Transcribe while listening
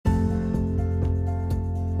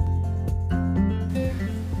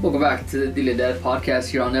Welcome back to the Dile Dad podcast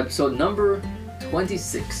here on episode number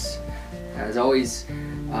 26. As always,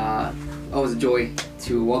 always a joy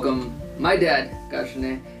to welcome my dad,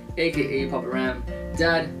 Gashane, aka Papa Ram.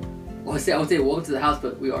 Dad, I would say welcome to the house,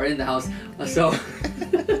 but we are in the house. So,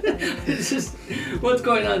 it's just, what's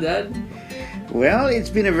going on, Dad? Well, it's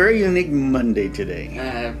been a very unique Monday today.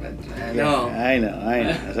 I know. I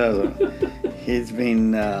know. So, it's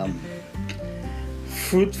been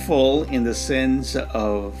fruitful in the sense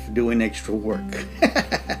of doing extra work.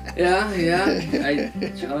 Yeah.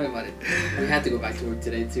 Tell me about it. We had to go back to work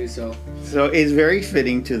today too, so. So it's very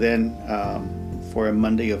fitting to then for a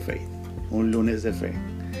Monday of faith, un lunes de fe.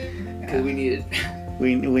 Because we need it.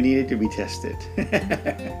 We needed to be tested.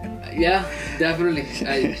 Yeah, definitely.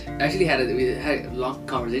 I actually had a long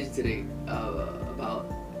conversation today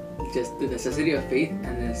about just the necessity of faith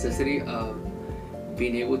and the necessity of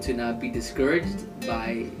being able to not be discouraged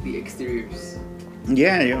by the exteriors.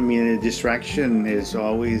 Yeah, I mean, a distraction is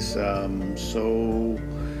always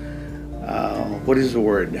what is the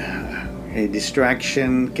word? A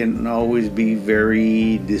distraction can always be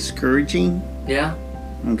very discouraging. Yeah.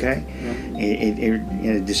 Okay.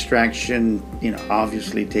 Yeah. A distraction,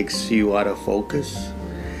 obviously takes you out of focus,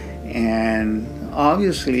 and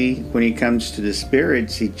obviously when it comes to the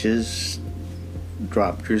spirits, it just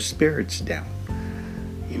drops your spirits down.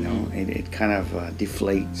 It kind of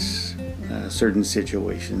deflates certain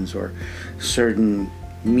situations or certain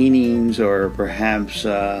meanings, or perhaps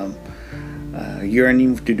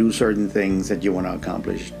yearning to do certain things that you want to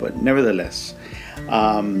accomplish. But nevertheless,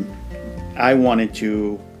 I wanted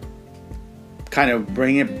to kind of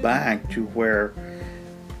bring it back to where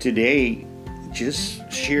today,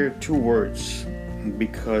 just share two words,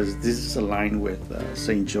 because this is aligned with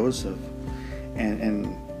Saint Joseph,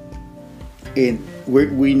 and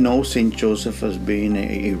we know Saint Joseph as being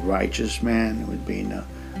a righteous man, as being a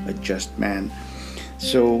just man.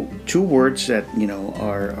 So two words that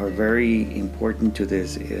are very important to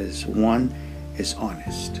this is, one is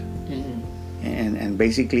honest. Mm-hmm. And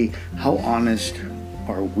basically, how honest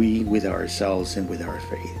are we with ourselves and with our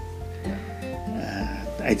faith?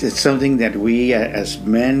 It's something that we as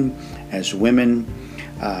men, as women,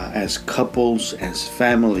 as couples, as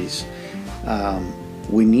families,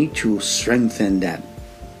 we need to strengthen that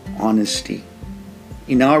honesty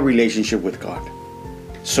in our relationship with God.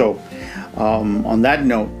 So on that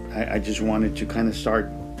note, I just wanted to kind of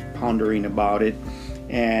start pondering about it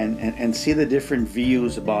and see the different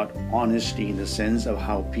views about honesty, in the sense of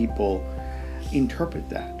how people interpret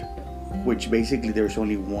that, which basically there's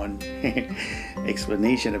only one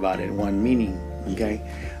explanation about it, one meaning, okay?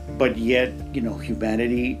 But yet,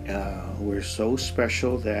 humanity, we're so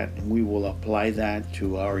special that we will apply that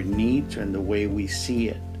to our needs and the way we see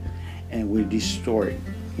it, and we distort.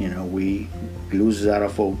 We lose out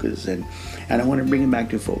of focus, and I want to bring it back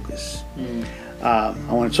to focus. I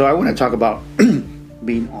want to talk about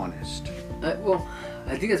being honest. Well,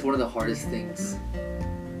 I think that's one of the hardest things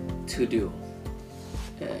to do.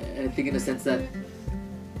 And I think in the sense that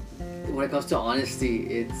when it comes to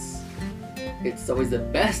honesty, it's always the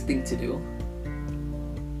best thing to do,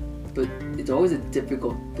 but it's always a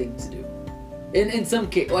difficult thing to do. In some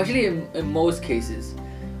case, well, actually, in most cases,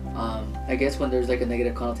 I guess when there's like a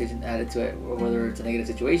negative connotation added to it, or whether it's a negative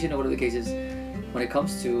situation, or whatever the case is, when it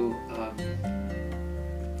comes to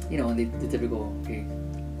the typical, okay,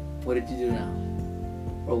 what did you do now,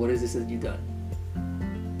 or what is this that you've done?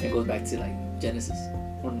 And it goes back to like Genesis,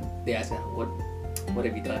 when they ask him, what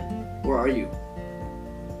have you done? Where are you?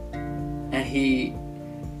 And he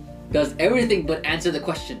does everything but answer the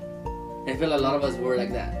question. And I feel like a lot of us were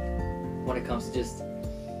like that when it comes to just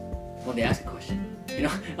when they ask a question. I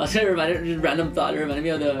was trying to just random thought. It reminded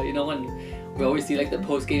me of the when we always see like the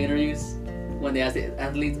post-game interviews when they ask the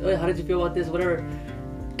athletes, "Oh, how did you feel about this, whatever,"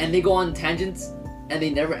 and they go on tangents and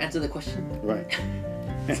they never answer the question. Right.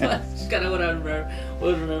 So that's just kind of what I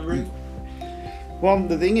was remembering. Well,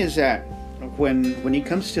 the thing is that when it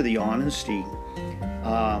comes to the honesty,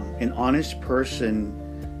 an honest person,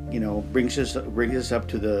 brings us up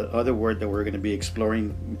to the other word that we're going to be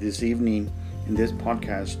exploring this evening in this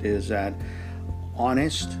podcast, is that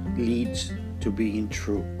honest leads to being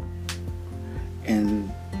true.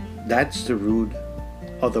 And that's the root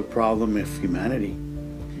of the problem of humanity.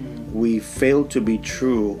 We fail to be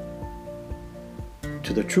true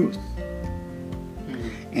to the truth.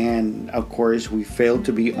 And of course, we fail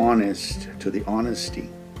to be honest to the honesty.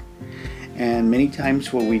 And many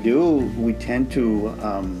times what we do, we tend to,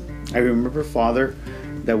 I remember Father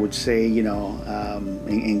that would say,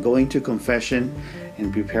 in going to confession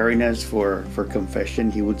and preparing us for confession,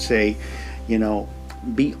 he would say,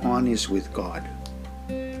 be honest with God.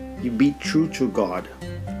 You be true to God.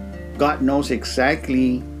 God knows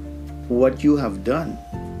exactly what you have done,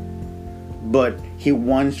 but He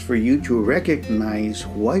wants for you to recognize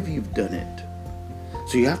why you've done it.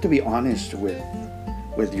 So you have to be honest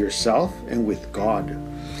with yourself and with God.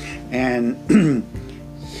 And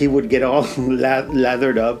He would get all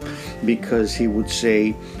lathered up because He would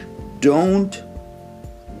say, don't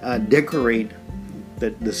decorate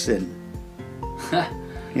the sin.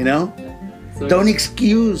 You know? So Don't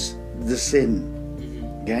excuse the sin.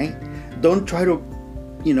 Okay? Don't try to,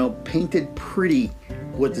 paint it pretty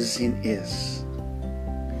what the sin is.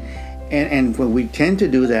 And when we tend to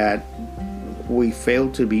do that, we fail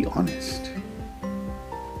to be honest.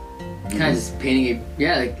 kind of just painting it.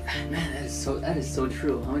 Yeah, like, man, that is so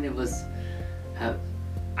true. How many of us have?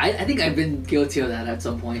 I think I've been guilty of that at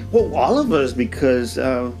some point. Well, all of us, because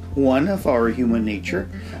one of our human nature,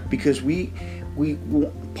 because we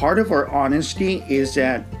part of our honesty is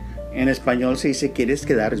that en español se dice quieres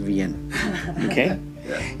quedar bien. Okay?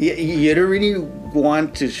 Yeah. You don't really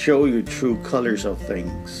want to show your true colors of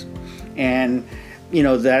things, and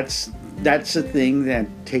that's the thing that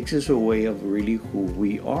takes us away of really who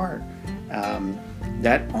we are.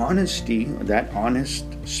 That honesty, that honest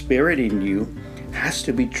spirit in you has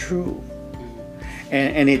to be true.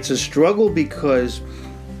 And it's a struggle because,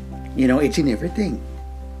 it's in everything.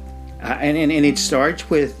 And it starts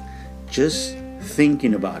with just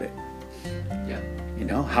thinking about it.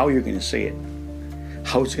 Yeah. How you're going to say it,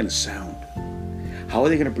 how it's going to sound, how are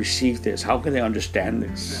they going to perceive this, how can they understand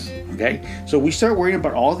this? Yeah. Okay? So we start worrying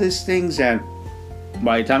about all these things, and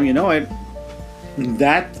by the time you know it,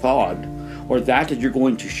 that thought or that you're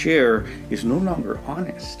going to share is no longer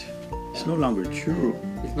honest. It's no longer true.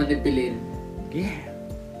 It's manipulated. Yeah.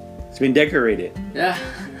 It's been decorated. Yeah.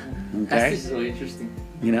 Okay. That's just so interesting.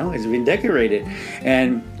 It's been decorated.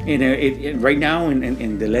 And right now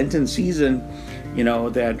in the Lenten season,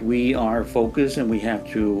 that we are focused and we have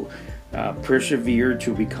to persevere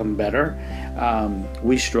to become better.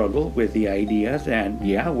 We struggle with the idea that,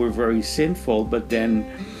 yeah, we're very sinful, but then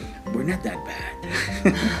we're not that bad.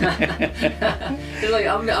 It's like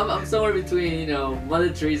I'm somewhere between Mother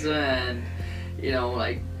Teresa and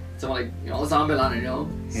like someone like Osama bin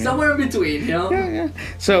Laden, Yeah. somewhere in between, Yeah.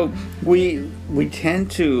 So we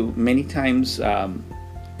tend to many times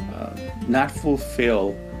not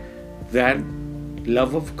fulfill that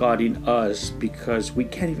love of God in us because we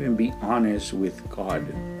can't even be honest with God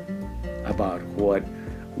about what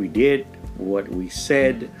we did, what we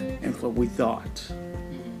said, and what we thought.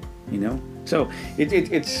 So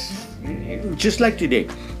it's just like today.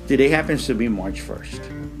 Today happens to be March 1st,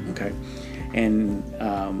 okay, and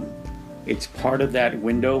it's part of that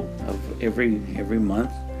window of every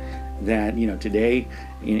month that today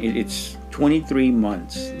it's 23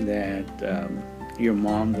 months that your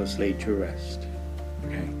mom was laid to rest.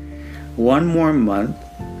 Okay, one more month.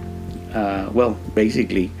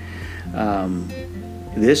 Basically,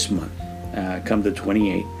 this month, come the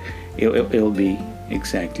 28th, it'll be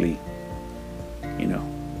exactly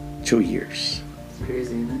 2 years. It's crazy,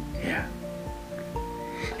 isn't it? Yeah.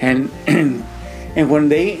 And when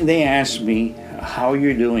they ask me how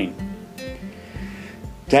you're doing,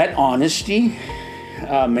 that honesty,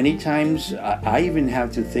 many times I even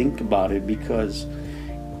have to think about it because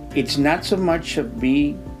it's not so much of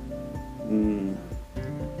me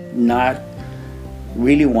not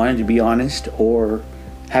really wanting to be honest or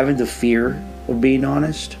having the fear of being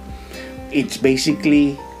honest. It's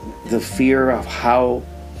basically the fear of how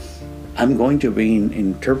I'm going to be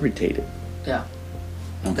interpreted. Yeah.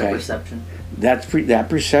 Okay. The perception. That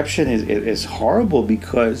perception is horrible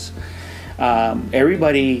because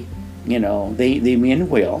everybody, they mean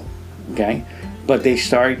well, okay, but they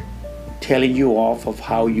start telling you off of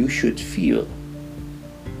how you should feel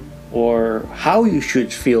or how you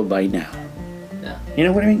should feel by now. Yeah. You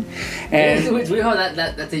know what I mean? And it's weird how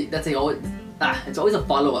it's always a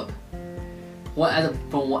follow up.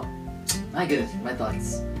 From what? My goodness, my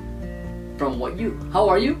thoughts. From how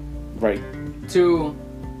are you? right, To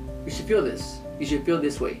you should feel this. You should feel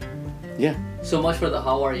this way. yeah, So much for the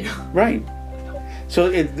how are you? right. So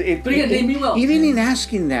But again, they mean well. even in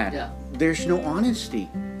asking that, Yeah. there's no honesty.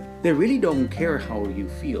 They really don't care how you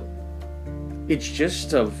feel. It's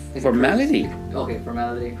just a It's formality. Okay,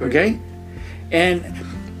 formality. Okay? And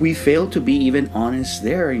we fail to be even honest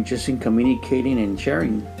there and just in communicating and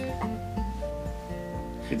sharing.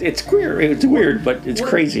 It's queer. It's weird, but it's What-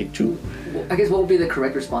 crazy too. I guess what would be the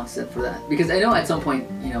correct response then for that? Because I know at some point,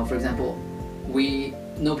 for example, we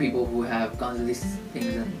know people who have gone through these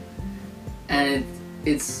things, and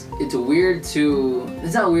it's weird to.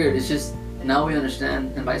 It's not weird. It's just now we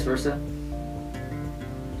understand, and vice versa.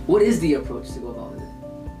 What is the approach to go about with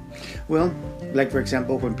it? Well, like for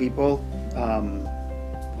example, when people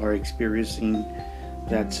are experiencing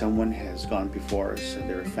that someone has gone before us, and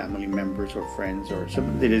they're family members or friends or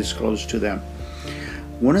somebody that is close to them,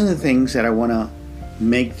 one of the things that I want to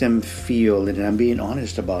make them feel, and I'm being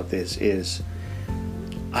honest about this, is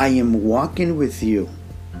I am walking with you.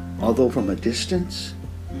 Although from a distance,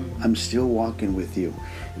 I'm still walking with you.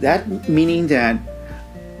 That meaning that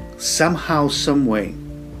somehow, some way,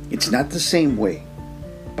 it's not the same way,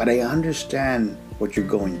 but I understand what you're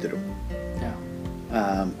going through.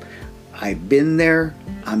 Yeah. I've been there,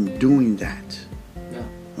 I'm doing that. Yeah.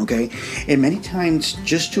 Okay? And many times,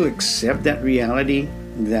 just to accept that reality,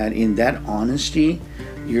 that in that honesty,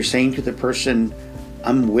 you're saying to the person,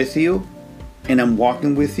 I'm with you, and I'm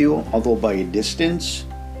walking with you, although by a distance.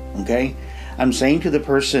 Okay? I'm saying to the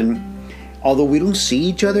person, although we don't see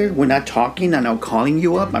each other, we're not talking, I'm not calling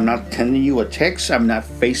you up, I'm not sending you a text, I'm not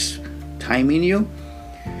FaceTiming you,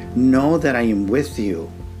 know that I am with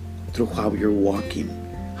you through how you're walking,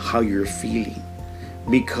 how you're feeling,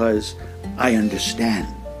 because I understand.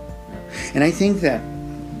 And I think that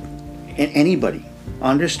anybody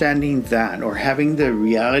understanding that, or having the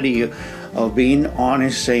reality of being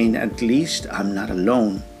honest, saying at least I'm not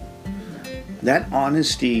alone, that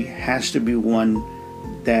honesty has to be one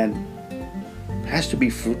that has to be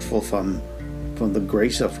fruitful from the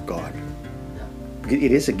grace of God.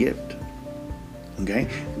 It is a gift. Okay?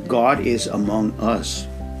 God is among us.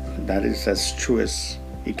 That is as true as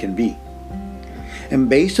it can be. And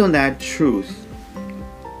based on that truth,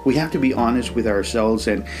 we have to be honest with ourselves.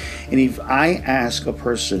 And if I ask a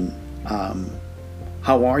person,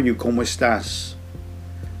 how are you? ¿Cómo estás?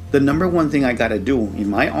 The number one thing I got to do in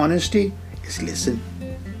my honesty is listen.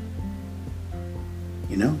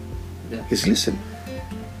 You know? Yeah. Is listen.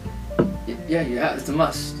 Yeah, it's a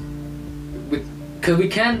must. Because we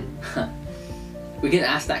can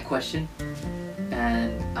ask that question,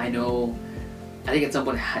 and I think at some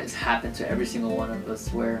point it has happened to every single one of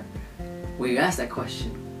us where we ask that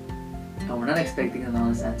question and we're not expecting an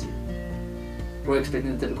honest answer. We're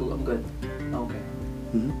expecting the typical, I'm good, I'm okay.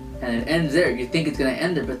 Mm-hmm. And it ends there. You think it's gonna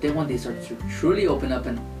end there, but then when they start to truly open up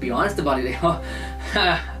and be honest about it, they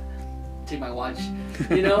take my watch,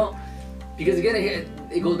 you know? Because again,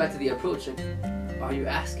 it goes back to the approach. Like, are you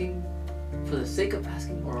asking for the sake of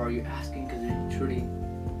asking, or are you asking because you truly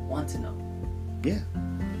want to know? Yeah.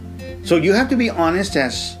 So you have to be honest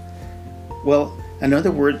as well.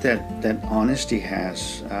 Another word that honesty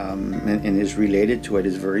has and is related to it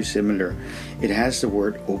is very similar. It has the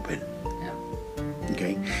word open. Yeah.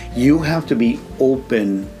 Okay. You have to be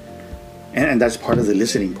open, and that's part of the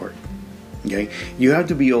listening part. Okay. You have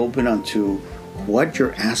to be open onto what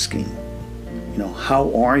you're asking. You know,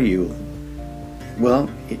 how are you? Well,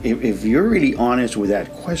 if you're really honest with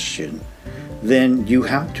that question, then you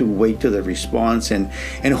have to wait to the response and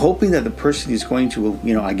hoping that the person is going to,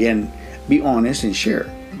 again, be honest and share.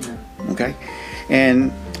 Okay?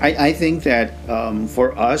 And I think that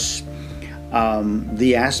for us,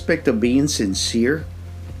 the aspect of being sincere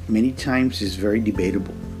many times is very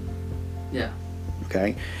debatable. Yeah.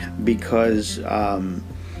 Okay? Because,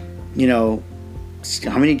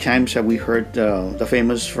 how many times have we heard the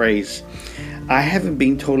famous phrase, I haven't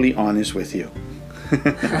been totally honest with you.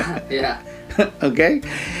 Yeah. Okay?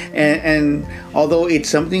 And although it's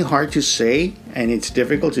something hard to say, and it's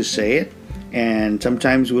difficult to say it, and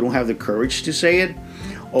sometimes we don't have the courage to say it,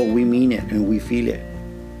 or we mean it and we feel it.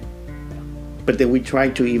 But then we try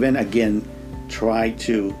to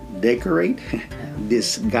decorate,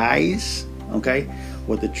 disguise, okay,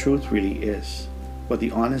 what the truth really is, what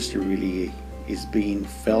the honesty really is being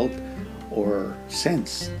felt or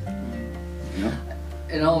sensed.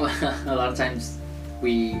 A lot of times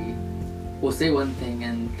we will say one thing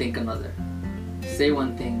and think another, say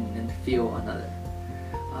one thing and feel another.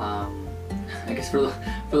 I guess for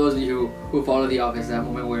those of you who follow The Office, that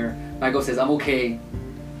moment where Michael says, I'm okay,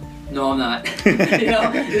 no I'm not.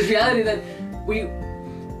 This reality that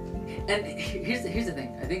and here's the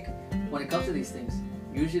thing, I think when it comes to these things,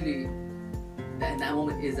 usually in that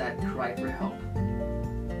moment is that cry for help.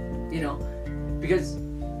 Because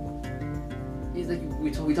it's like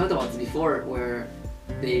we talked about this before, where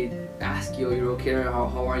they ask you, you're okay, or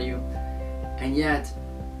how are you? And yet,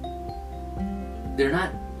 they're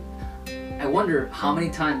not. I wonder how many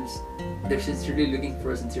times they're sincerely looking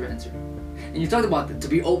for a sincere answer. And you talked about to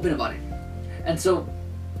be open about it. And so,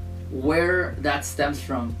 where that stems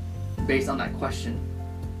from, based on that question,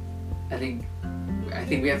 I think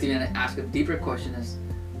we have to even ask a deeper question: is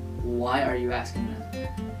why are you asking that?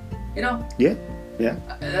 Yeah.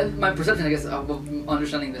 That's my perception, I guess, of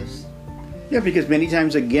understanding this. Yeah, because many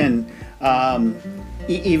times, again,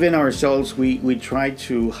 even ourselves, we try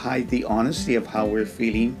to hide the honesty of how we're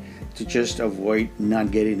feeling to just avoid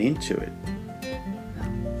not getting into it.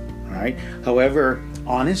 All right. However,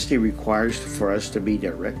 honesty requires for us to be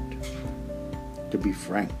direct, to be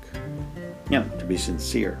frank, to be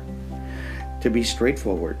sincere, to be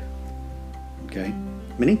straightforward. Okay.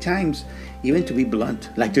 Many times, even to be blunt.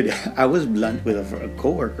 Like today, I was blunt with a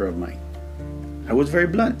coworker of mine. I was very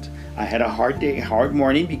blunt. I had a hard day, hard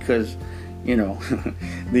morning because,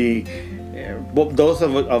 the those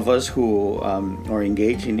of us who are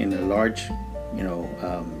engaging in a large,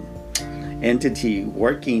 entity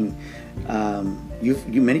working,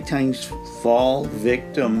 you many times fall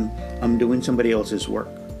victim doing somebody else's work,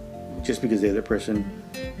 just because the other person,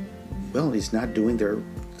 is not doing their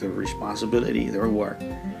responsibility, their work,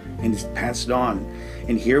 and it's passed on.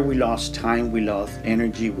 And here we lost time, we lost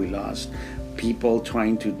energy, we lost people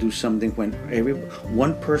trying to do something when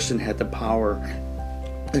one person had the power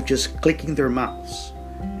of just clicking their mouse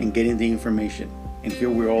and getting the information. And here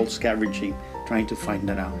we're all scavenging, trying to find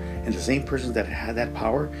that out. And the same person that had that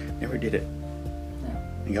power never did it.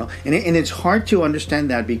 And it's hard to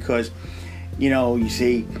understand that because, you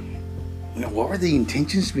say, what were the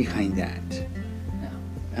intentions behind that?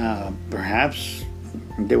 Perhaps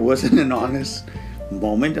there wasn't an honest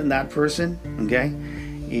moment on that person, okay?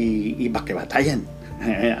 Y pa' que batallan.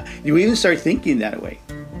 You even start thinking that way.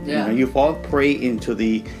 Yeah. You fall prey into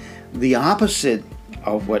the opposite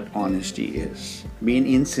of what honesty is. Being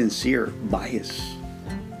insincere, bias.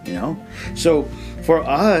 So for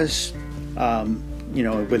us,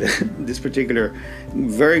 with this particular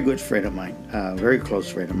very good friend of mine, very close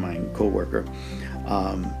friend of mine, co-worker,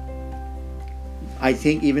 I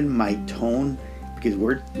think even my tone, because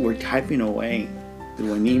we're typing away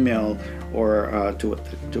through an email or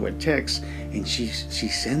to a text, and she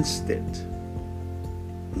sensed it.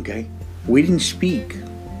 Okay, we didn't speak.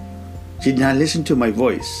 She did not listen to my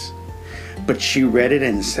voice, but she read it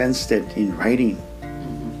and sensed it in writing.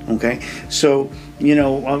 Okay, so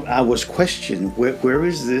I was questioned, where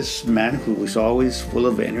is this man who was always full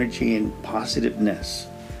of energy and positiveness?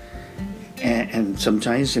 And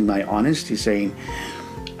sometimes in my honesty saying,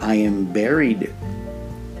 I am buried,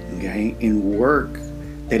 okay, in work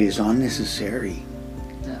that is unnecessary.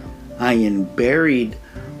 Yeah. I am buried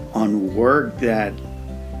on work that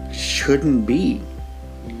shouldn't be.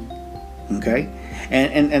 Okay?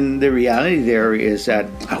 And the reality there is that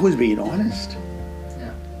I was being honest.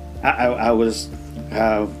 Yeah. I was,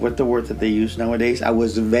 what the word that they use nowadays? I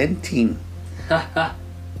was venting.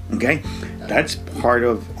 Okay? That's part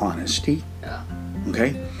of honesty. Yeah.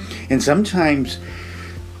 Okay? And sometimes,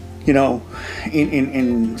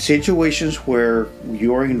 in situations where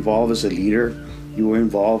you're involved as a leader, you are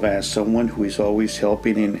involved as someone who is always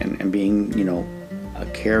helping and being,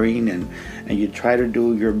 caring, and you try to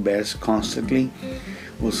do your best constantly.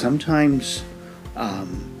 Well, sometimes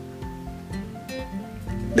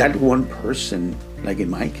that one person, like in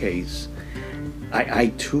my case,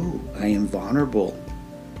 I too am vulnerable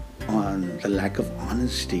on the lack of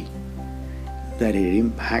honesty, that it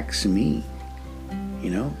impacts me,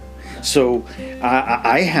 So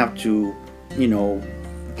I have to,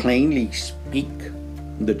 plainly speak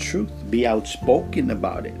the truth, be outspoken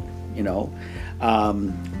about it,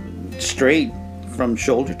 straight from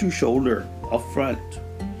shoulder to shoulder, up front,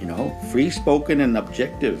 free spoken and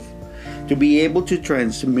objective, to be able to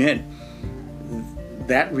transmit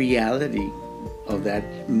that reality of that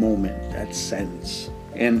moment, that sense.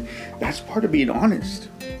 And that's part of being honest.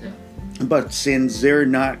 But since they're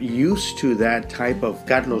not used to that type of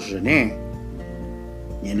Carlos René,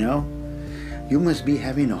 you must be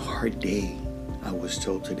having a hard day, I was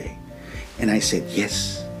told today. And I said,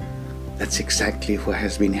 yes, that's exactly what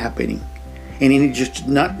has been happening. And it just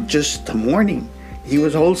not just the morning, it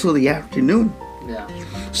was also the afternoon. Yeah.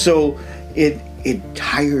 So it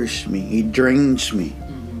tires me, it drains me.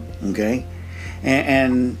 Okay?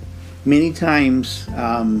 And many times,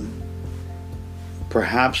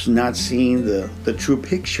 perhaps not seeing the true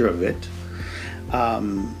picture of it,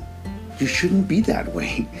 you shouldn't be that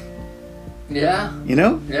way. Yeah.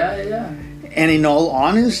 Yeah. And in all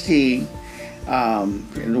honesty,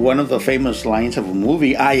 one of the famous lines of a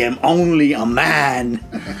movie, I am only a man.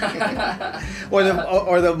 or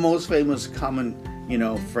the most famous common,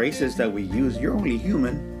 phrases that we use, you're only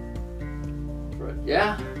human.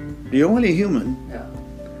 Yeah. You're only human. Yeah.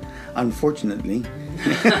 Unfortunately.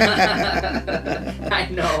 I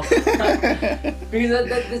know. Because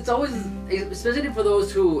it's always, especially for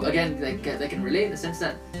those who, again, that can relate in the sense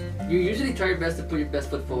that you usually try your best to put your best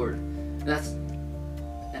foot forward.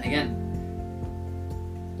 And again,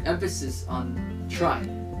 emphasis on try,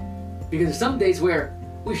 because there's some days where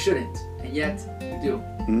we shouldn't, and yet we do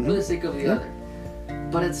for the sake of the other.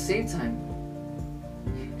 But at the same time,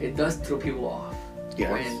 it does throw people off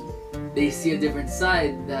when they see a different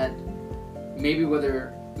side that maybe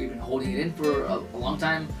whether we've been holding it in for a long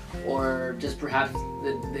time, or just perhaps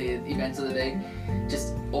the events of the day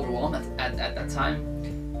just overwhelmed at that time,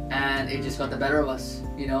 and it just got the better of us,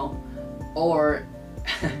 you know, or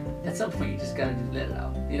at some point you just gotta just let it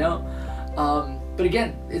out, you know. But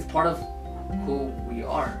again, it's part of who we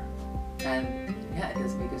are, and yeah, it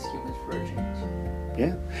does make us humans for a change.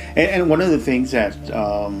 Yeah, and one of the things that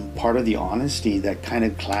part of the honesty that kind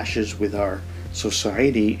of clashes with our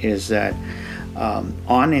society is that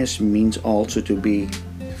honest means also to be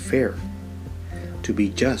fair, to be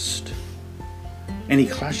just, and it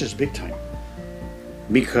clashes big time,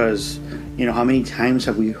 because you know, how many times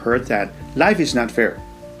have we heard that life is not fair?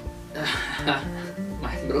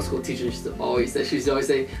 My middle school teacher used to always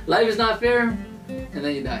say, life is not fair, and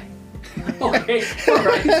then you die. Okay, all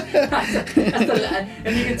right.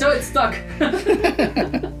 And you can tell it's stuck.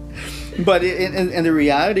 But in the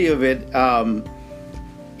reality of it,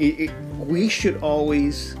 we should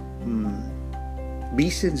always be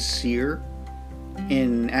sincere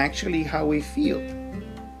in actually how we feel.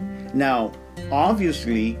 Now,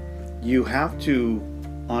 obviously, you have to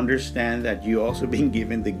understand that you also been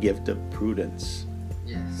given the gift of prudence.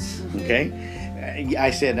 Yes. Okay? I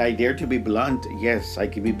said I dare to be blunt. Yes, I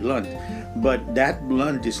can be blunt. But that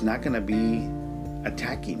blunt is not going to be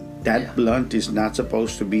attacking. That blunt is not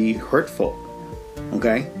supposed to be hurtful.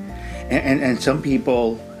 Okay? And some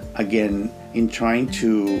people, again, in trying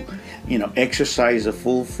to, you know, exercise the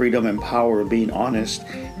full freedom and power of being honest,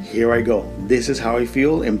 here I go. This is how I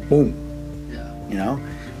feel, and boom. Yeah. You know?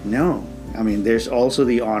 No. I mean, there's also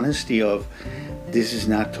the honesty of this is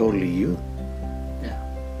not totally you.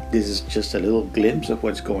 This is just a little glimpse of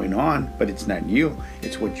what's going on, but it's not you.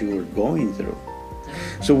 It's what you were going through.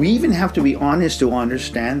 So we even have to be honest to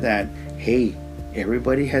understand that, hey,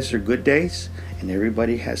 everybody has their good days and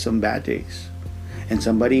everybody has some bad days. And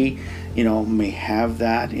somebody, you know, may have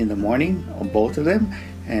that in the morning, or both of them,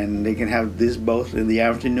 and they can have this both in the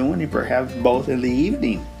afternoon and perhaps both in the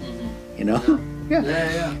evening. You know?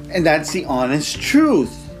 Yeah. And that's the honest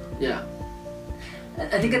truth. Yeah.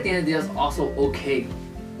 And I think at the end of the day, it's also okay.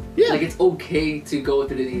 Yeah. Like, it's okay to go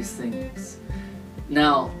through these things.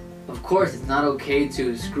 Now, of course, it's not okay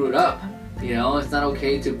to screw it up. You know, it's not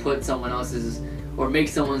okay to put someone else's, or make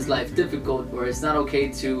someone's life difficult, or it's not okay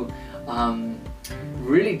to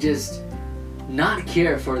really just not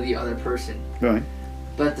care for the other person. Right.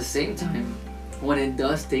 But at the same time, when it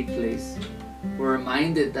does take place, we're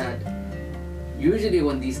reminded that usually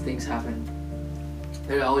when these things happen,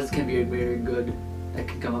 there always can be a greater good that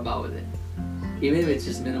can come about with it. Even if it's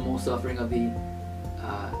just minimal suffering of the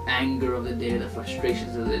anger of the day, the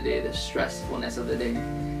frustrations of the day, the stressfulness of the day.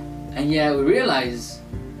 And yeah, we realize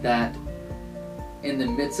that in the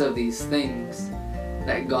midst of these things,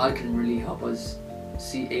 that God can really help us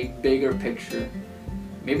see a bigger picture.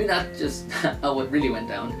 Maybe not just what really went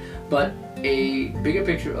down, but a bigger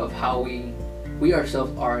picture of how we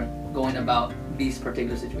ourselves are going about these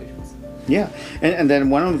particular situations. Yeah, and then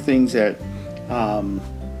one of the things that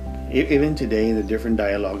even today, in the different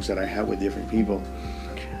dialogues that I have with different people,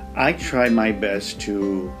 I try my best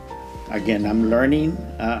to, again, I'm learning.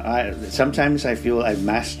 Sometimes I feel I'm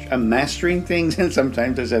mastering things, and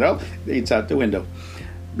sometimes I said, oh, it's out the window.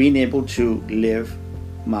 Being able to live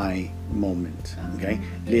my moment, okay?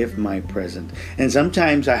 Live my present. And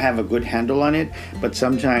sometimes I have a good handle on it, but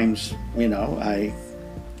sometimes, you know,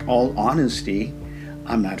 all honesty,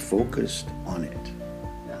 I'm not focused on it.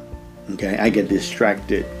 Okay, I get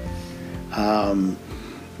distracted.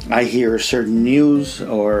 I hear certain news,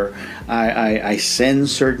 or I send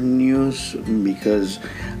certain news because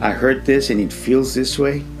I heard this and it feels this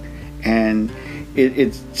way, and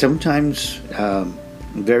it's sometimes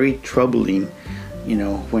very troubling, you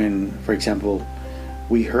know, when, for example,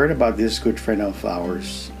 we heard about this good friend of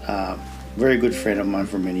ours, very good friend of mine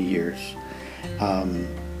for many years,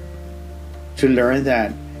 to learn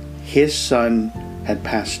that his son had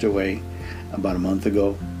passed away about a month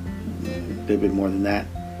ago, a little bit more than that.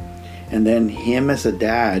 And then him as a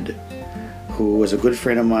dad, who was a good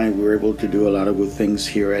friend of mine, we were able to do a lot of good things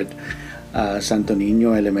here at Santo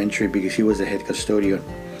Niño Elementary, because he was the head custodian,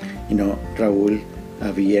 you know, Raúl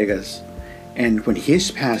Villegas. And when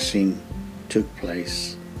his passing took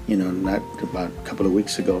place, you know, not about a couple of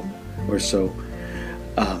weeks ago or so,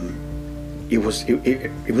 it was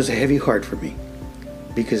a heavy heart for me,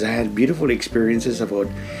 because I had beautiful experiences about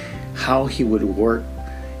how he would work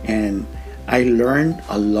and I learned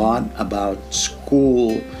a lot about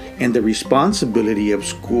school and the responsibility of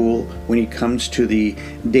school when it comes to the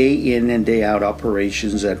day in and day out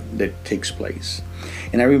operations that takes place.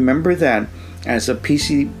 And I remember that as a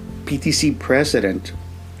PTC president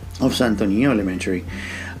of Santo Niño Elementary,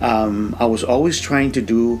 I was always trying to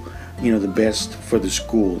do the best for the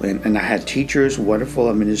school, and I had teachers, wonderful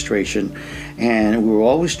administration, and we were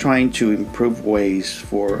always trying to improve ways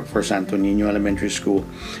for Santo Niño Elementary School.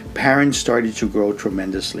 Parents started to grow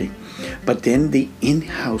tremendously, but then the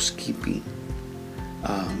in-housekeeping,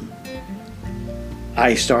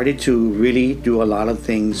 I started to really do a lot of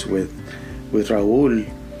things with Raul,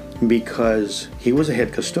 because he was a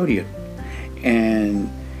head custodian and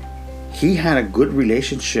he had a good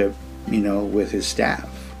relationship with his staff.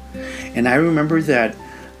 And I remember that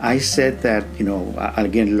I said that,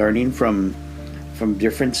 again, learning from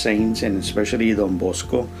different saints, and especially Don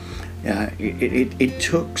Bosco, it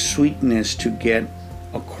took sweetness to get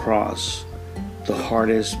across the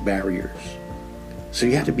hardest barriers. So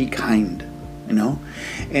you have to be kind,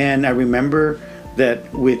 And I remember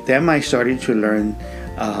that with them, I started to learn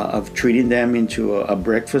of treating them into a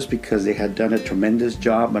breakfast, because they had done a tremendous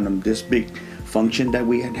job on this big function that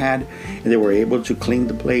we had, and they were able to clean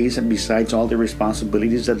the place, and besides all the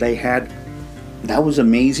responsibilities that they had, that was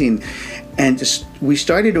amazing. And we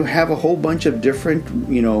started to have a whole bunch of different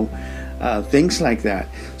things like that.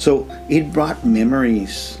 So it brought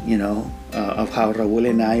memories of how Raul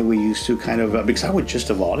and we used to kind of, because I was just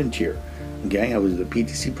a volunteer. Okay, I was the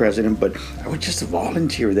PTC president, but I was just a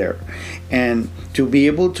volunteer there, and to be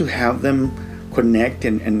able to have them connect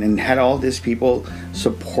and had all these people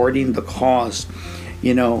supporting the cause,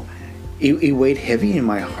 it weighed heavy in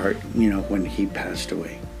my heart, when he passed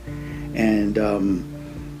away. And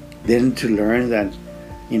then to learn that,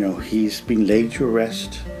 he's been laid to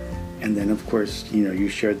rest. And then, of course, you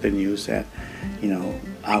shared the news that,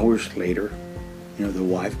 hours later, the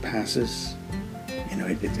wife passes.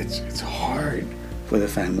 It's hard for the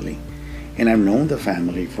family. And I've known the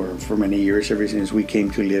family for many years, ever since we came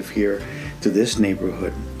to live here to this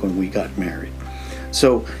neighborhood when we got married.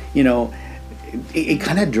 So, it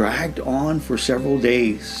kind of dragged on for several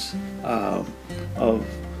days of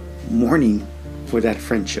mourning for that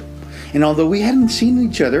friendship. And although we hadn't seen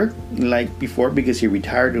each other like before, because he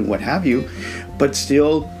retired and what have you, but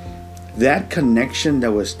still that connection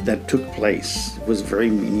that took place was very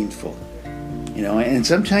meaningful. And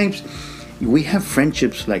sometimes we have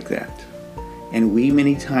friendships like that, and we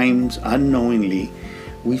many times unknowingly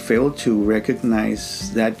we fail to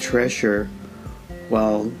recognize that treasure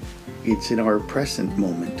while it's in our present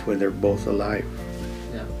moment when they're both alive.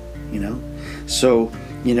 Yeah. So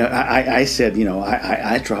I said,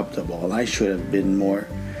 I dropped the ball. I should have been more,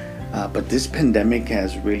 but this pandemic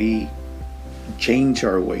has really changed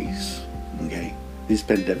our ways. Okay, this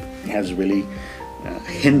pandemic has really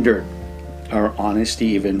hindered our honesty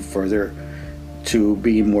even further, to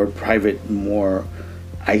be more private, more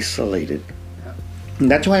isolated.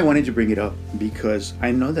 And that's why I wanted to bring it up, because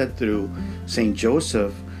I know that through Saint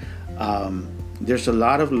Joseph, there's a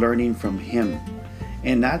lot of learning from him,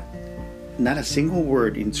 and not a single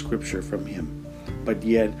word in Scripture from him, but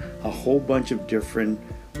yet a whole bunch of different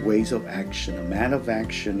ways of action, a man of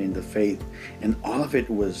action in the faith, and all of it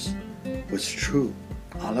was true.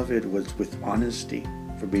 All of it was with honesty,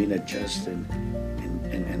 for being a just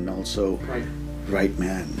and also right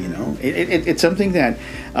man. It's something that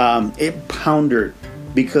it pondered,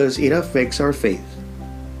 because it affects our faith,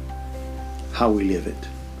 how we live it,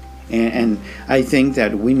 and I think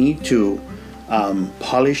that we need to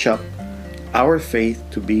polish up our faith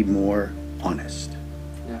to be more honest.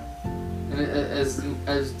 Yeah, and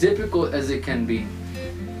as difficult as it can be,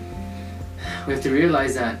 we have to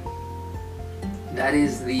realize that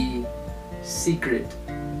is the secret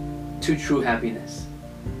to true happiness.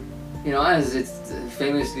 As it's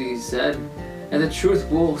famously said, and the truth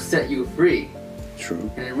will set you free. True.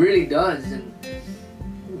 And it really does. And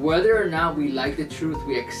whether or not we like the truth,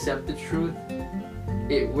 we accept the truth,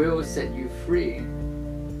 it will set you free.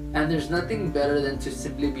 And there's nothing better than to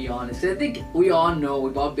simply be honest. I think we all know,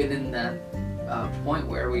 we've all been in that point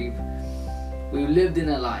where we've lived in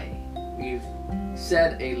a lie, we've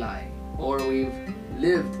said a lie, or we've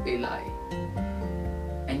lived a lie.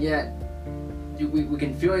 And yet, we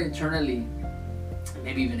can feel it internally,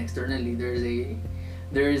 maybe even externally.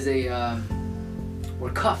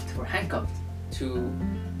 We're cuffed, we're handcuffed to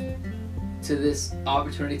this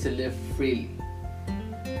opportunity to live freely.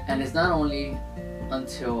 And it's not only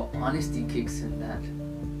until honesty kicks in that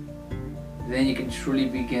then you can truly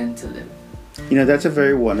begin to live. You know, that's a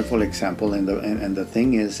very wonderful example, and the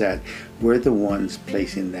thing is that we're the ones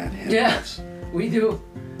placing that handcuffs. Yeah, we do,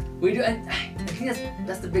 and I think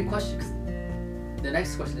that's the big question. 'Cause the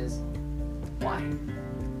next question is, why?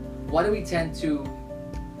 Why do we tend to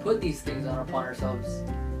put these things upon ourselves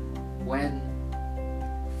when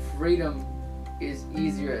freedom is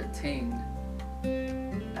easier attained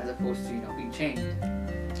as opposed to being chained?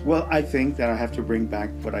 Well, I think that I have to bring back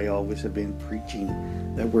what I always have been preaching,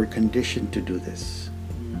 that we're conditioned to do this.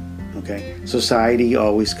 Okay? Society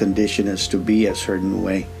always conditioned us to be a certain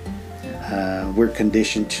way. We're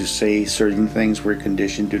conditioned to say certain things. We're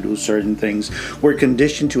conditioned to do certain things. We're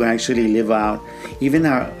conditioned to actually live out even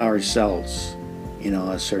ourselves,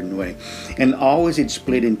 a certain way. And always it's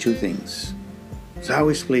split in two things. It's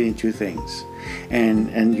always split in two things.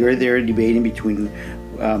 And you're there debating between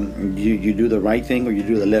you do the right thing or you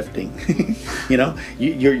do the left thing.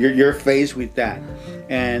 You're faced with that.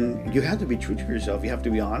 And you have to be true to yourself. You have to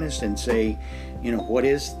be honest and say, what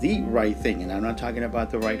is the right thing? And I'm not talking about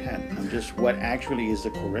the right hand. I'm just what actually is the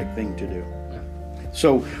correct thing to do.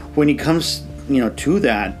 So when it comes, to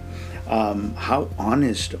that, how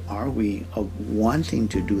honest are we of wanting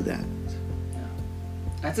to do that?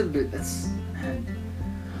 I think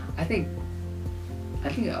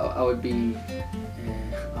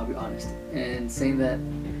I'll be honest in saying that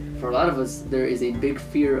for a lot of us, there is a big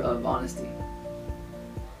fear of honesty.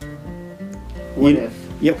 What if?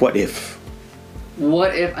 Yeah, what if?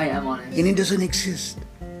 What if I am honest? And it doesn't exist.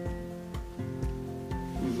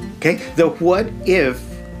 Okay? The what if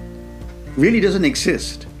really doesn't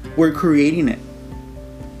exist. We're creating it.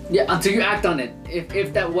 Yeah, until you act on it.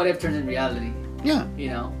 If that what if turns in reality. Yeah.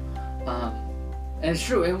 And it's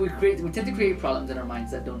true, and we tend to create problems in our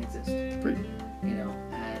minds that don't exist. Right.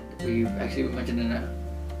 And we mentioned in a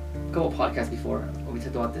couple of podcasts before when we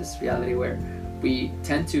talked about this reality where we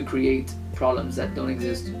tend to create problems that don't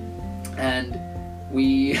exist, and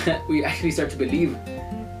we actually start to believe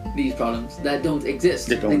these problems that don't exist.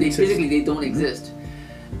 They don't exist,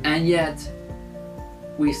 and yet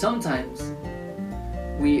we sometimes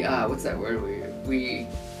what's that word? We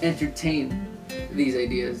entertain these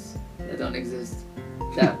ideas that don't exist,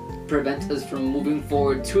 that prevent us from moving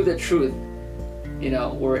forward to the truth.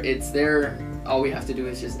 Where it's there, all we have to do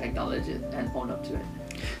is just acknowledge it and own up to it.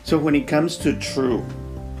 So when it comes to true,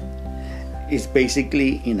 it's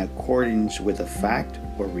basically in accordance with a fact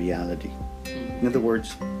or reality. In other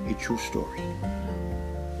words, a true story.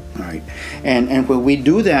 All right. And when we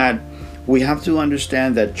do that, we have to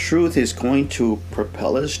understand that truth is going to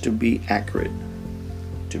propel us to be accurate,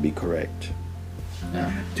 to be correct,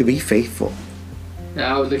 to be faithful.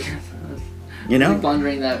 Yeah, I was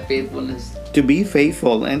pondering that faithfulness. To be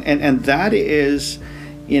faithful, and that is,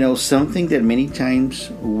 something that many times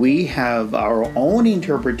we have our own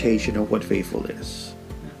interpretation of what faithful is.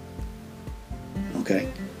 Okay.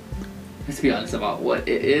 Let's be honest about what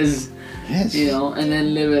it is. Yes. And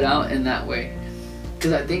then live it out in that way.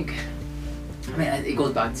 Because I think, it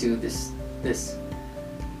goes back to this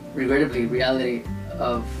regrettably reality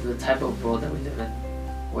of the type of world that we live in,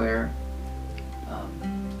 where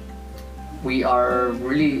we are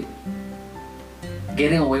really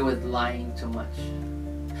getting away with lying too much.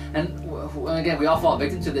 And again, we all fall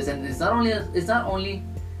victim to this, and it's not only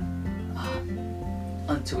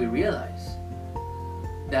until we realize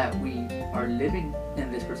that we are living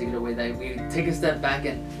in this particular way that we take a step back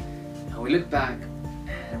and we look back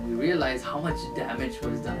and we realize how much damage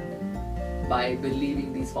was done by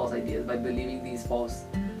believing these false ideas, by believing these false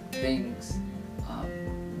things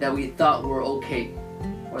that we thought were okay,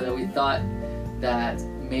 or that we thought that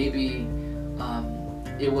maybe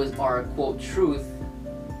it was our quote truth,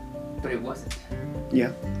 but it wasn't.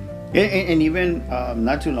 Yeah. And even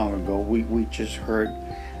not too long ago, we just heard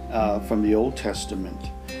from the Old Testament,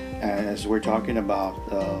 as we're talking about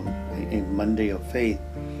a Monday of faith,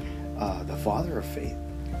 the father of faith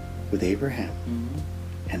with Abraham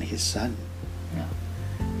and his son.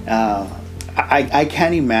 Yeah. I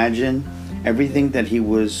can't imagine everything that he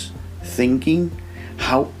was thinking,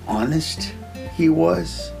 how honest he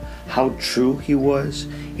was, how true he was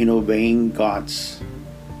in obeying God's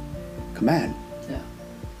command. Yeah.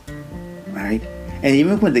 Right? And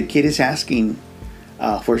even when the kid is asking,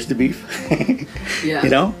 where's the beef? Yeah.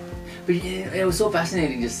 But it was so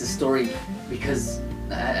fascinating, just the story, because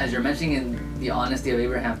as you're mentioning in the honesty of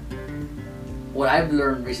Abraham, what I've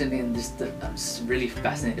learned recently, and I'm just really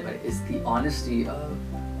fascinated by it, is the honesty of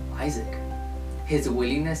Isaac, his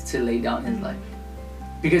willingness to lay down his life.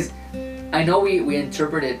 Because I know we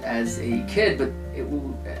interpret it as a kid, but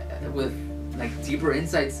with like deeper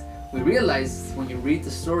insights, we realize when you read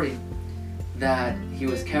the story that he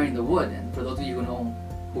was carrying the wood. And for those of you who know,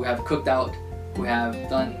 who have cooked out, who have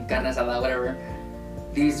done carne asada, whatever,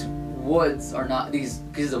 these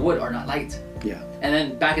pieces of wood are not light. Yeah. And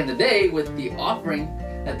then back in the day, with the offering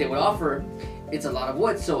that they would offer, it's a lot of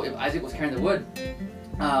wood. So if Isaac was carrying the wood,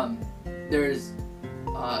 there's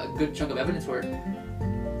a good chunk of evidence where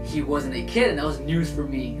he wasn't a kid, and that was news for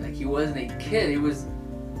me. Like, he wasn't a kid. He was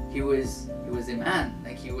a man.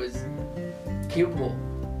 Like, he was capable.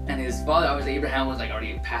 And his father, obviously Abraham, was like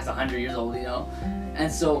already past 100 years old, you know.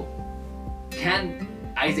 And so, can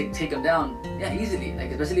Isaac take him down? Yeah, easily.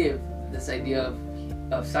 Like, especially if this idea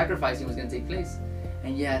of sacrificing was going to take place.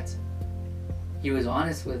 And yet, he was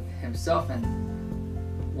honest with himself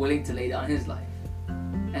and willing to lay down his life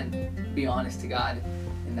and be honest to God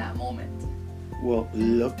in that moment. Well,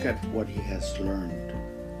 look at what he has learned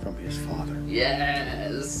from his father.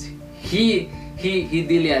 Yes, he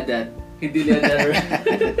did that. He did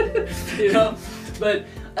that. You know, but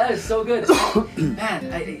that is so good. Man,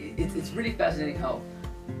 it's really fascinating how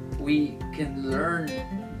we can learn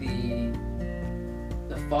the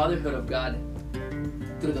fatherhood of God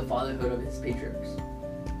through the fatherhood of his patriarchs.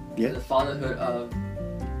 Yeah. The fatherhood of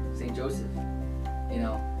Saint Joseph, you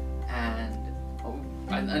know, and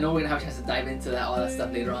I know we're gonna have a chance to dive into all that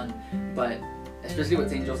stuff later on, but especially with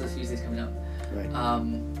Saint Joseph's feast days coming up, right.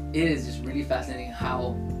 It is just really fascinating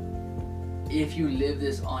how, if you live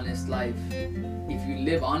this honest life, if you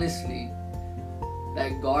live honestly,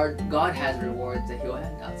 that God has rewards that He'll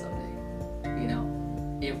hand out someday, you know,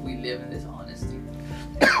 if we live in this honesty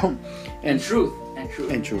and truth.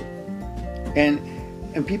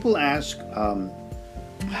 And people ask,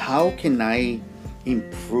 how can I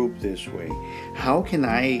improve this way? How can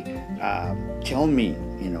I tell me,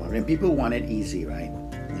 you know? And people want it easy, right?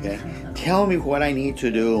 Okay, tell me what I need to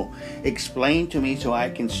do. Explain to me so I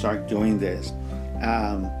can start doing this.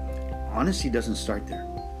 Honesty doesn't start there.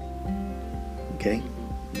 Okay,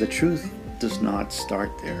 the truth does not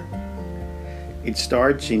start there. It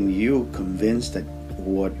starts in you convinced that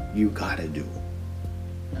what you gotta do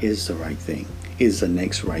is the right thing, is the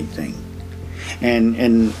next right thing.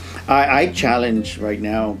 And I challenge right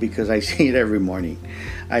now, because I see it every morning,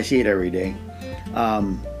 I see it every day.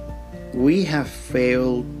 We have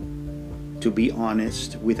failed to be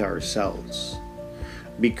honest with ourselves,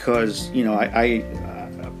 because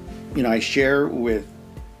I share with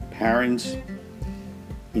parents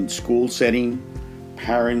in school setting,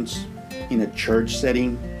 parents in a church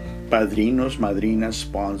setting, padrinos, madrinas,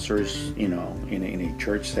 sponsors, in a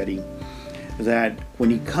church setting, that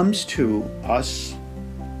when it comes to us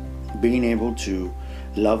being able to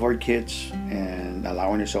love our kids and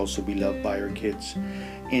allowing ourselves to be loved by our kids,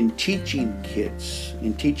 in teaching kids,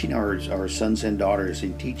 in teaching our sons and daughters,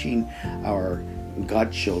 in teaching our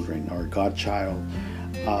godchildren, our godchild,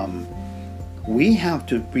 we have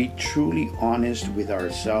to be truly honest with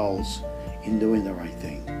ourselves in doing the right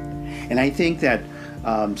thing. And I think that,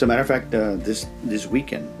 as a matter of fact, this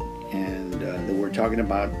weekend, and we're talking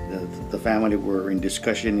about the family. We're in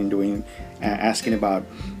discussion and asking about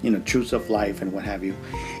truths of life and what have you,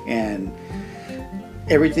 and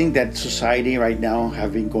everything that society right now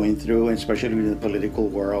have been going through, especially in the political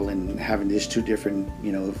world, and having these two different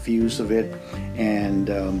views of it. And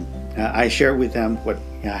I shared with them what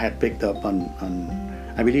I had picked up on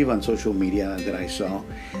I believe on social media that I saw,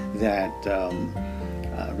 that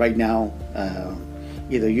right now,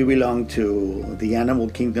 either you belong to the animal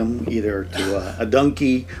kingdom, either to a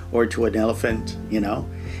donkey or to an elephant,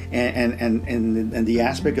 and the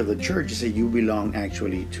aspect of the church is that you belong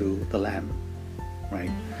actually to the Lamb,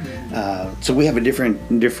 right? So we have a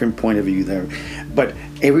different point of view there, but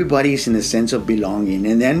everybody's in the sense of belonging.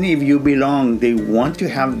 And then if you belong, they want to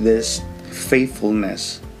have this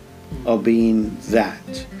faithfulness of being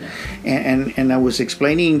that. And I was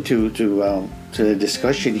explaining to the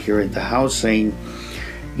discussion here at the house, saying,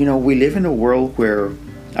 we live in a world where,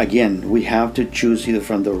 again, we have to choose either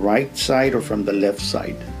from the right side or from the left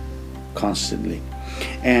side constantly.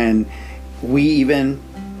 And we even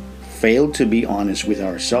fail to be honest with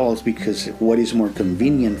ourselves, because what is more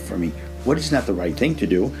convenient for me? What is not the right thing to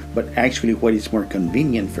do, but actually what is more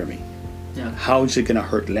convenient for me? Yeah. How is it going to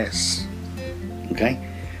hurt less? Okay?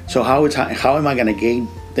 So how am I going to gain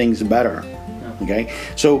things better? Yeah. Okay?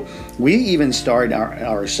 So we even start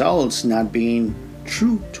ourselves not being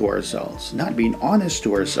true to ourselves, not being honest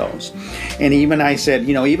to ourselves. And even I said,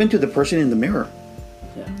 even to the person in the mirror,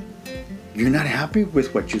 yeah, you're not happy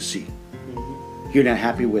with what you see. You're not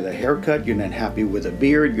happy with a haircut. You're not happy with a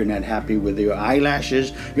beard. You're not happy with your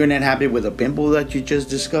eyelashes. You're not happy with a pimple that you just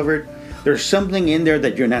discovered. There's something in there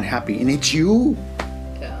that you're not happy, and it's you.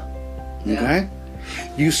 Yeah. Okay?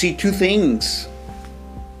 you see two things.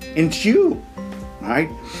 It's you, right?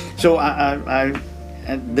 So I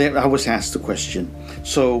was asked the question.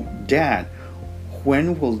 So, Dad,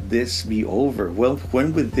 when will this be over? Well,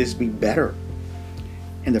 when will this be better?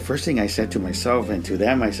 And the first thing I said to myself and to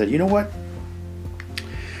them, I said, you know what?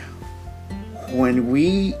 When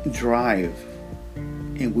we drive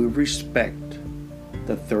and we respect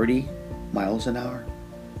the 30 miles an hour,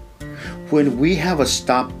 when we have a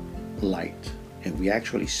stop light and we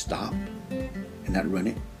actually stop and not run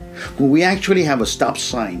it, when we actually have a stop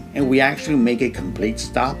sign and we actually make a complete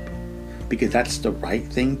stop because that's the right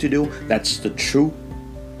thing to do, that's the truth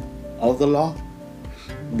of the law,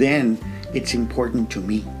 then it's important to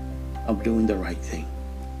me of doing the right thing.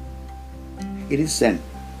 It is then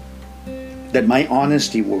that my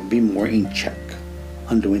honesty will be more in check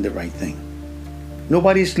on doing the right thing.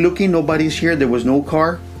 Nobody's looking, nobody's here, there was no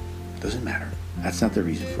car. Doesn't matter. That's not the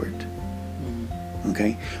reason for it.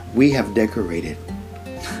 Okay? We have decorated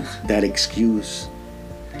that excuse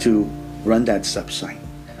to run that stop sign,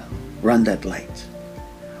 run that light.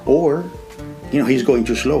 Or, he's going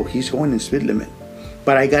too slow. He's going in speed limit.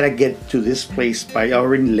 But I gotta get to this place by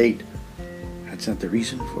already late. That's not the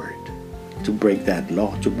reason for it. To break that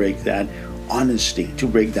law, to break that honesty, to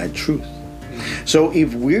break that truth. So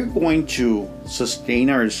if we're going to sustain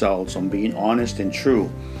ourselves on being honest and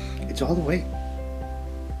true, it's all the way.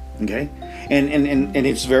 Okay? And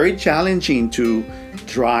it's very challenging to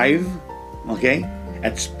drive, okay,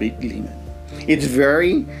 at speed limit. It's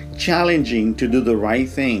very challenging to do the right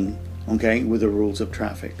thing, okay, with the rules of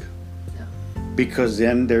traffic. Because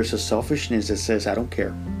then there's a selfishness that says, I don't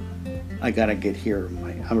care. I gotta get here.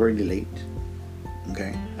 I'm already late.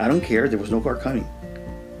 Okay? I don't care. There was no car coming.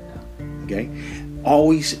 Okay?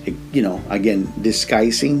 Always, again,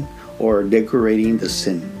 disguising or decorating the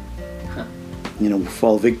sin.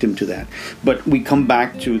 Fall victim to that. But we come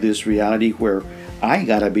back to this reality where I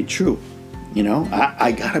gotta be true.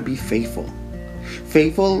 I gotta be faithful.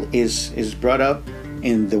 Faithful is brought up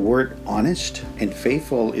in the word honest, and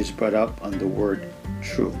faithful is brought up on the word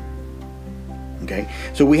true. Okay?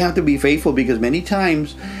 So we have to be faithful because many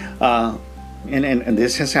times, and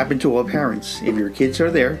this has happened to all parents, if your kids are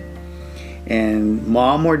there and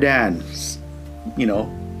mom or dad,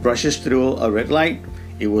 brushes through a red light,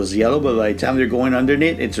 it was yellow, but by the time they're going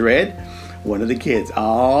underneath, it's red. One of the kids,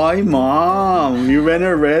 "Oh, Mom, you ran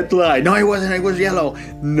a red light." "No, it wasn't. It was yellow."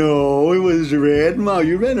 "No, it was red, Mom.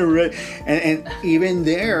 You ran a red." And even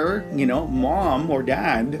there, Mom or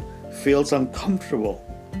Dad feels uncomfortable.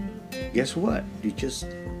 Guess what? You just,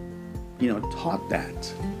 taught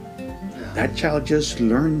that. That child just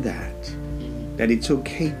learned that it's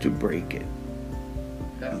okay to break it.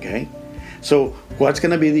 Okay? So what's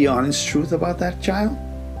going to be the honest truth about that child?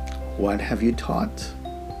 What have you taught?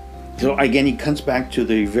 So again, it comes back to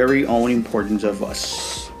the very own importance of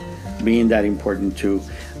us being that important to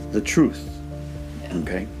the truth.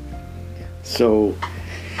 Okay? So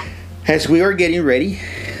as we are getting ready,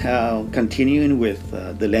 continuing with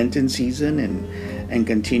the Lenten season and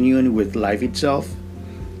continuing with life itself,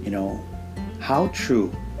 how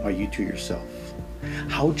true are you to yourself?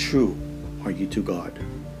 How true are you to God?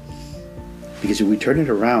 Because if we turn it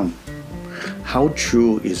around, how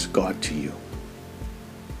true is God to you?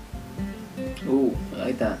 Ooh, I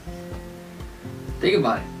like that. Think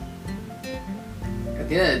about it. At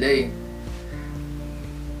the end of the day,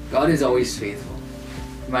 God is always faithful.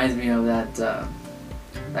 Reminds me of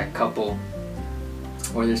that couple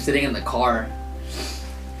where they're sitting in the car.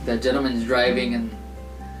 That gentleman's driving and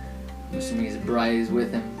I'm assuming his bride is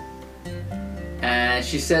with him. And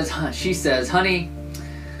she says, "Honey,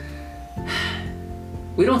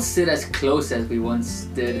 we don't sit as close as we once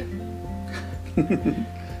did."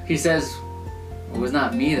 He says, "It was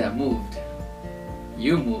not me that moved.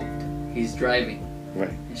 You moved. He's driving." Right.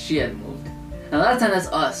 And she had moved. And a lot of times that's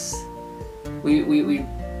us. We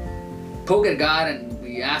poke at God and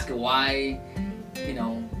we ask why,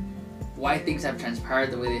 why things have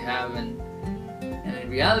transpired the way they have, and in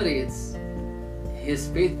reality it's His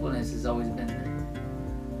faithfulness has always been there.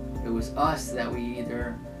 It was us that we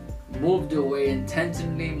either moved away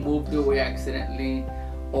intentionally, moved away accidentally,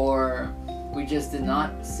 or we just did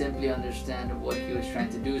not simply understand what He was trying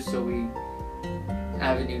to do, so we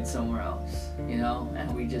avenued somewhere else,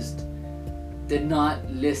 and we just did not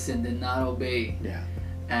listen, did not obey. Yeah.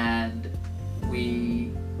 And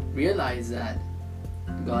we realized that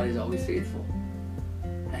God is always faithful,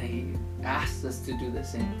 and He asks us to do the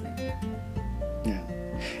same thing. Yeah.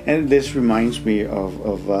 And this reminds me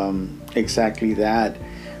of exactly that.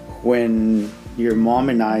 When your mom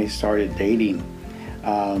and I started dating,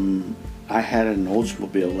 I had an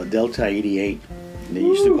Oldsmobile, a Delta 88, They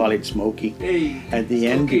used to call it Smokey Hey, at the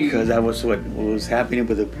end Smokey. because that was what was happening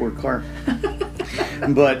with the poor car.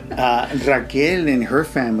 But Raquel and her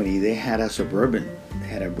family, they had a Suburban. They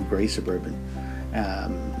had a gray Suburban.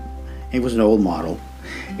 It was an old model.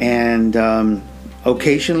 And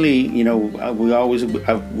occasionally, you know, we always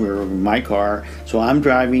we're in my car, so I'm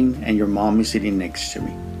driving and your mom is sitting next to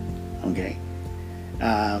me. Okay,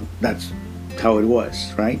 that's how it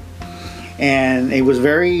was, right? And it was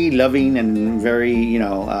very loving and very, you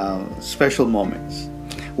know, special moments.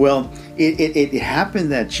 Well, it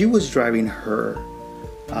happened that she was driving her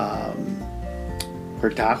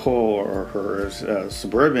Tahoe or her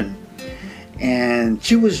Suburban, and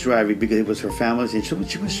she was driving because it was her family's, and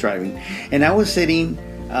she was driving, and I was sitting,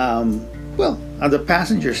 well, on the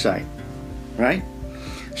passenger side, right?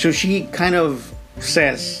 So she kind of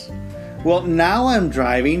says, well, now I'm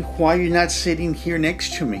driving, why are you not sitting here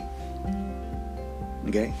next to me?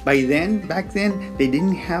 Okay, back then, they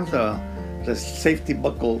didn't have the safety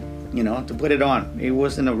buckle, you know, to put it on. It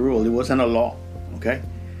wasn't a rule, it wasn't a law, okay?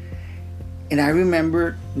 And I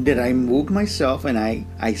remember that I moved myself and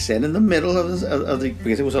I sat in the middle of the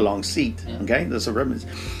because it was a long seat, okay, the Suburbans.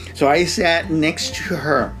 So I sat next to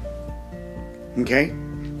her, okay?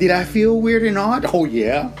 Did I feel weird and odd? Oh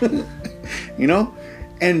yeah, you know?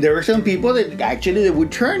 And there were some people that actually they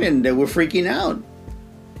would turn and they were freaking out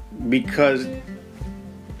because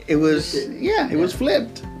it was, it was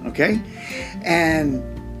flipped, okay? And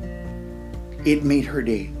it made her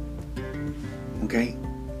day, okay?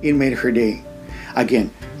 It made her day. Again,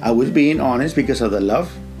 I was being honest because of the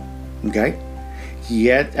love, okay?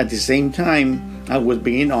 Yet at the same time, I was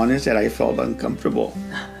being honest that I felt uncomfortable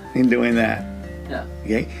in doing that. Yeah.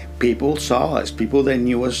 Okay? People saw us. People that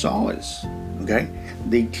knew us saw us. Okay?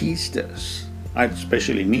 They teased us,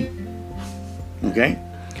 especially me. Okay?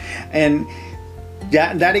 And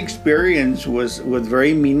that experience was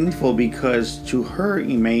very meaningful because to her it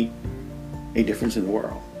made a difference in the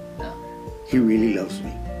world. Yeah. He really loves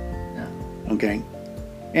me. Yeah. Okay?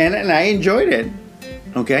 And I enjoyed it.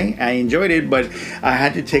 Okay? I enjoyed it, but I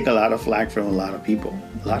had to take a lot of flack from a lot of people.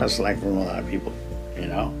 A lot of slack from a lot of people. You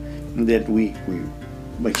know? That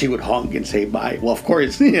but she would honk and say bye. Well, of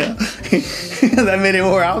course, yeah. That made it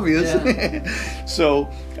more obvious. Yeah. So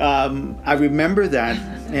I remember that,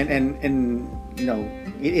 and you know,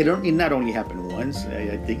 it not only happened once.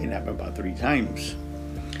 I think it happened about 3 times,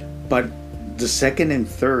 but the second and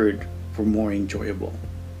third were more enjoyable.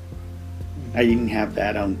 I didn't have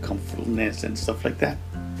that uncomfortableness and stuff like that.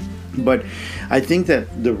 But I think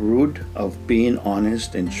that the root of being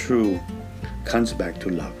honest and true comes back to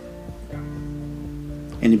love.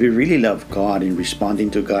 And if you really love God and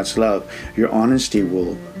responding to God's love, your honesty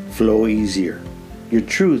will flow easier. Your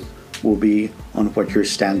truth will be on what you're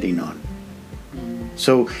standing on.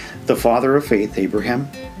 So the father of faith, Abraham,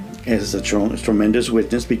 is a tremendous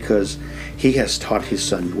witness because he has taught his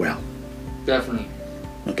son well. Definitely.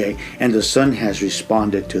 Okay? And the son has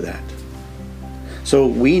responded to that. So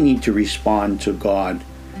we need to respond to God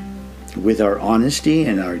with our honesty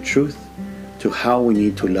and our truth to how we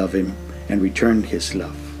need to love him and return his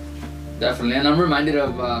love. Definitely. And I'm reminded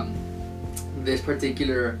of this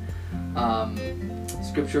particular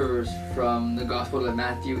scriptures from the Gospel of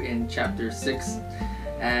Matthew in chapter 6,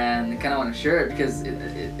 and I kind of want to share it because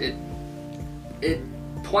it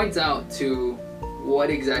points out to what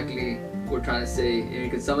exactly we're trying to say. If you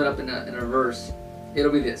can sum it up in a verse,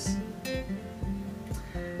 it'll be this.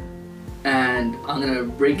 And I'm going to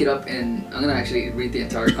break it up I'm going to actually read the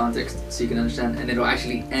entire context so you can understand, and it'll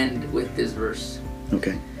actually end with this verse.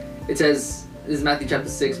 Okay. It says, this is Matthew chapter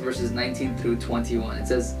 6, verses 19 through 21. It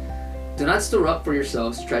says, "Do not store up for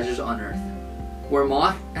yourselves treasures on earth, where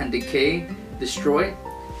moth and decay destroy,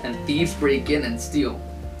 and thieves break in and steal.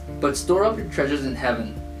 But store up your treasures in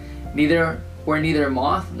heaven, where neither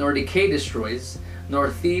moth nor decay destroys,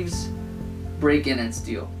 nor thieves break in and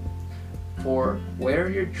steal. For where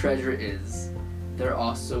your treasure is, there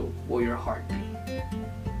also will your heart be."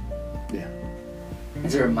 Yeah.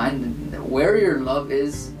 It's a reminder that where your love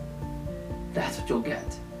is, that's what you'll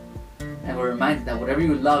get. And we're reminded that whatever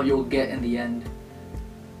you love, you'll get in the end.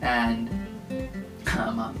 And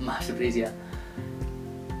más sorpresa.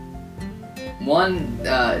 One,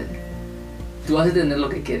 tú vas a tener lo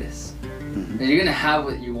que quieres. And you're gonna have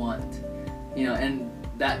what you want, you know. And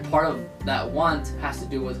that part of that want has to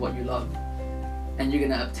do with what you love, and you're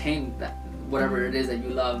gonna obtain that whatever it is that you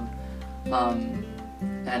love.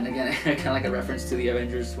 And again, kind of like a reference to the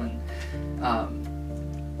Avengers when,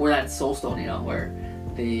 where that soul stone, you know, where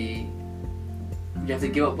you have to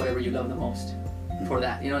give up whatever you love the most for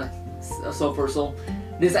that, you know, a soul for a soul.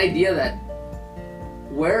 This idea that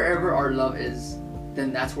wherever our love is,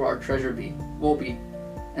 then that's where our treasure will be.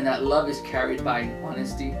 And that love is carried by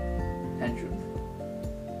honesty and truth.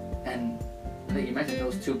 And like you mentioned,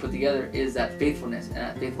 those two put together is that faithfulness, and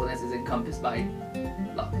that faithfulness is encompassed by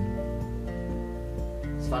love.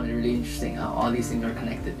 It's found it really interesting how all these things are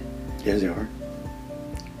connected. Yes, they are.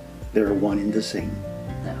 They're one and the same.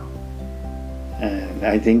 Yeah. And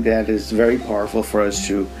I think that is very powerful for us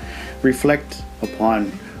to reflect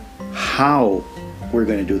upon how we're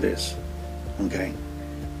going to do this. Okay?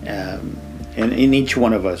 And in each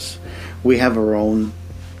one of us, we have our own,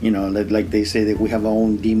 like they say that we have our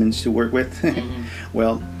own demons to work with. Mm-hmm.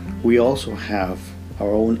 Well, we also have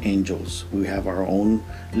our own angels. We have our own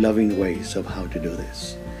loving ways of how to do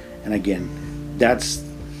this. And again, that's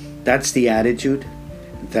the attitude,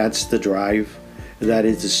 that's the drive, that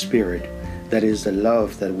is the spirit, that is the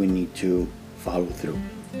love that we need to follow through.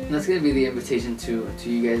 And that's going to be the invitation to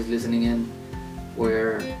you guys listening in,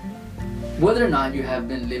 where whether or not you have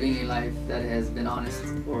been living a life that has been honest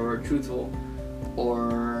or truthful,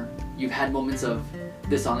 or you've had moments of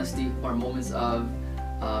dishonesty or moments of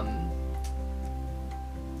a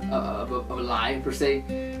lie per se,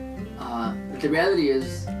 the reality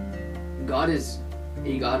is God is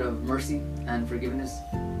a God of mercy and forgiveness,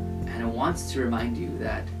 and it wants to remind you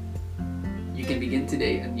that you can begin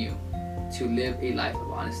today anew to live a life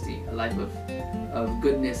of honesty, a life of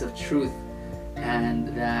goodness, of truth, and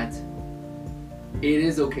that it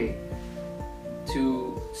is okay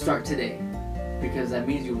to start today, because that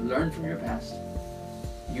means you've learned from your past.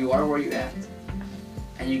 You are where you're at,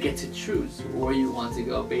 and you get to choose where you want to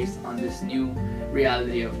go based on this new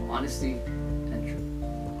reality of honesty and truth.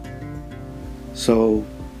 So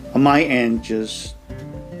on my end, just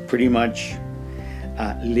pretty much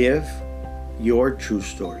live your true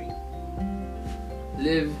story.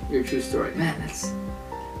 Live your true story. Man, I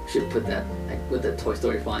should put that like with the Toy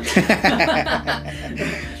Story font.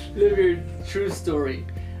 Live your true story,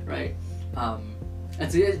 right?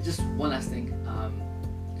 And so yeah, just one last thing.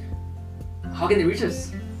 How can they reach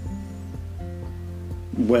us?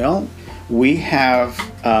 Well, we have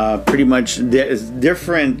pretty much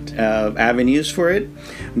different avenues for it,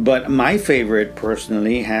 but my favorite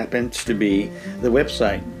personally happens to be the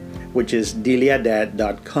website, which is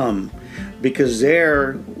deliadad.com, because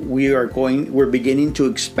there we're beginning to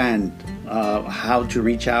expand how to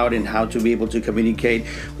reach out and how to be able to communicate.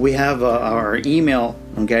 We have our email,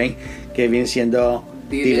 okay, que viene siendo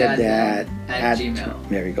deliadad at gmail.com.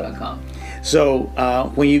 There you go. So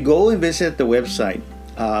when you go and visit the website,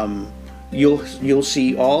 you'll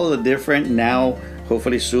see all the different, now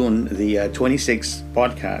hopefully soon, the 26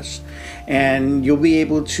 podcasts, and you'll be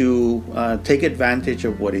able to take advantage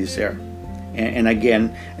of what is there. And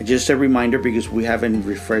again, just a reminder, because we haven't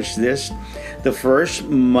refreshed this, the first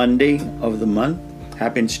Monday of the month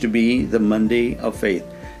happens to be the Monday of Faith,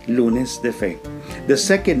 Lunes de Fe. The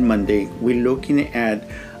second Monday, we're looking at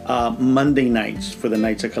Monday nights for the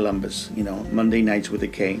Knights of Columbus, Monday nights with a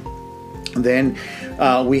K. Then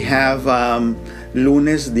we have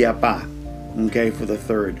Lunes de Apa, okay, for the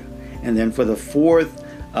third. And then for the fourth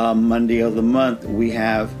Monday of the month, we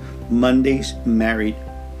have Monday's Married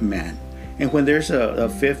Man. And when there's a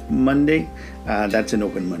fifth Monday, that's an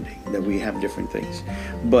open Monday, that we have different things.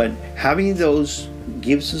 But having those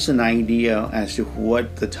gives us an idea as to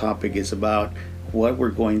what the topic is about, what we're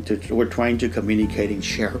trying to communicate and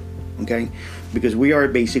share, okay? Because we are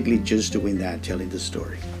basically just doing that, telling the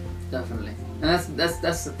story. Definitely, and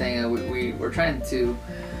that's the thing. We're trying to.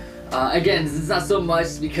 Again, it's not so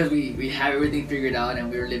much because we have everything figured out and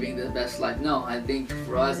we're living the best life. No, I think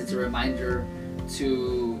for us it's a reminder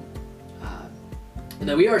to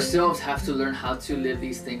that we ourselves have to learn how to live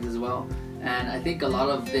these things as well. And I think a lot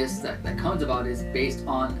of this that comes about is based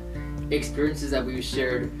on experiences that we've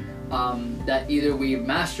shared, that either we've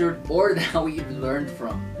mastered or that we've learned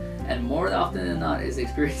from. And more often than not, is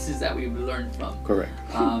experiences that we've learned from. Correct.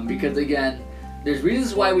 Because again, there's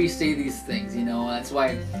reasons why we say these things. That's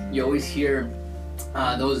why you always hear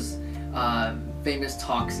those famous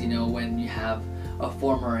talks. When you have a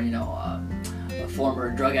former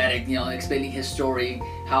drug addict, explaining his story,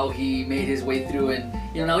 how he made his way through, and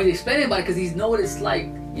now he's explaining about it because he knows what it's like,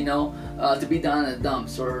 to be down in the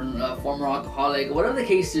dumps, or a former alcoholic, whatever the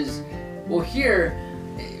case is. Well, here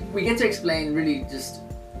we get to explain really just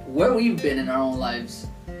where we've been in our own lives,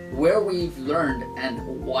 where we've learned, and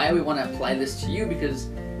why we want to apply this to you, because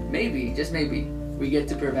maybe, just maybe, we get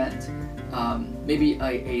to prevent maybe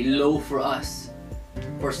a low for us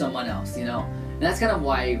for someone else, And that's kind of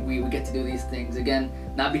why we get to do these things. Again,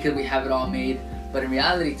 not because we have it all made, but in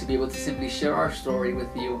reality to be able to simply share our story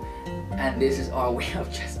with you, and this is our way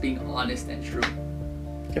of just being honest and true.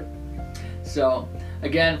 Yep. So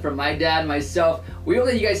again, from my dad, myself, we hope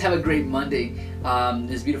that you guys have a great Monday.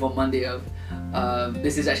 This beautiful Monday of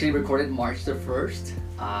this is actually recorded March the 1st.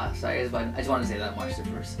 So I just want to say that March the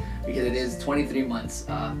 1st because it is 23 months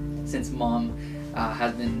since mom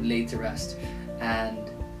has been laid to rest. And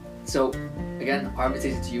so again, our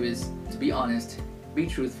message to you is to be honest, be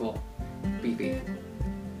truthful, be faithful.